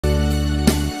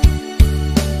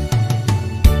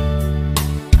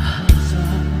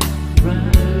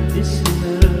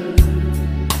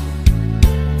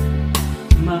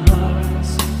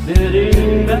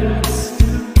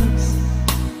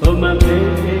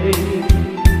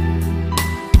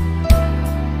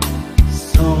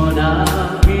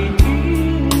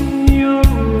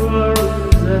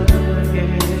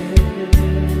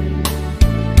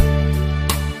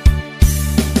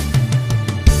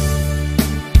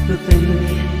to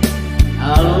think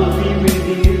I'll be with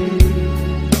you,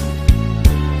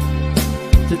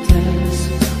 to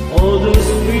taste all those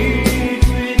sweet,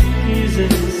 sweet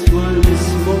kisses once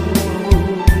more.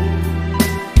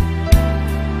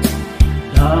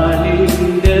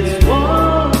 Darling, that's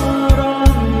what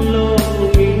I'm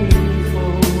longing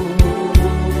for.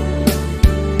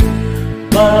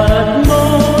 But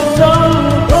most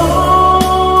of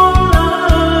all,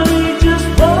 I just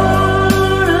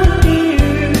wanna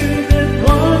hear that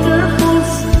wonderful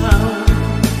sound.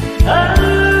 I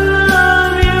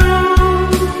love you.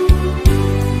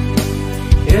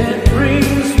 It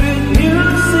brings sweet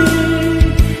music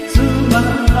to my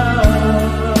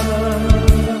heart.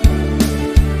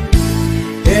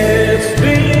 It's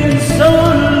been so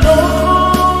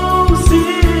long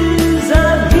since I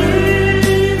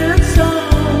heard that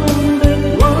song, that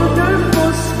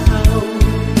wonderful sound.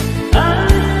 I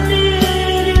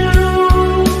need you,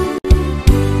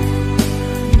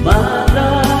 my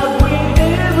love will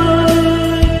never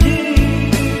keep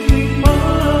me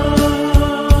apart.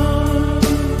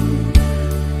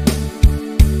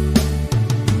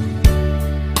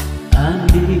 I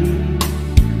need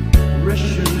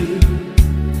rationally.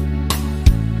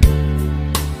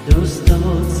 Those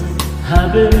thoughts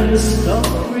have been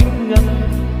storing up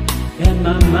in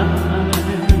my mind.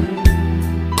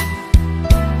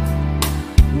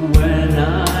 When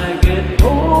I get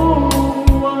home,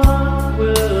 what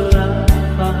will I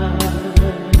find?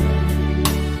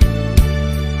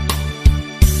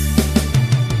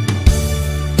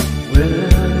 Will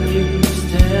you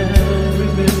still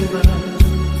remember?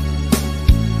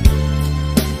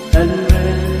 And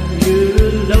when